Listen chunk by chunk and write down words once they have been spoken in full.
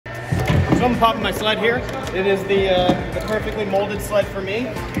So I'm popping my sled here. It is the perfectly molded sled for me.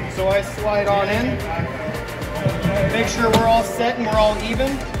 So I slide on in, make sure we're all set and we're all even.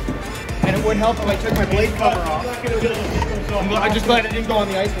 And it would help if I took my blade cover off. I'm just glad I didn't go on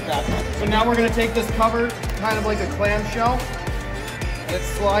the ice with that. So now we're gonna take this cover, kind of like a clamshell. It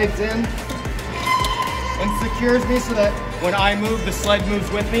slides in and secures me so that when I move, the sled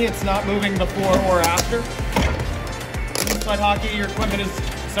moves with me. It's not moving before or after. In sled hockey, your equipment is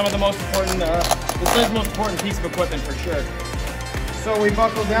some of the most important, the sled's most important piece of equipment for sure. So we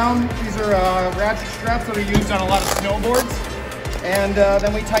buckle down. These are ratchet straps that are used on a lot of snowboards. And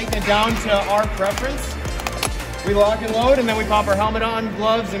then we tighten it down to our preference. We lock and load, and then we pop our helmet on,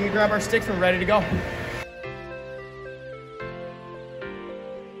 gloves, and we grab our sticks and we're ready to go.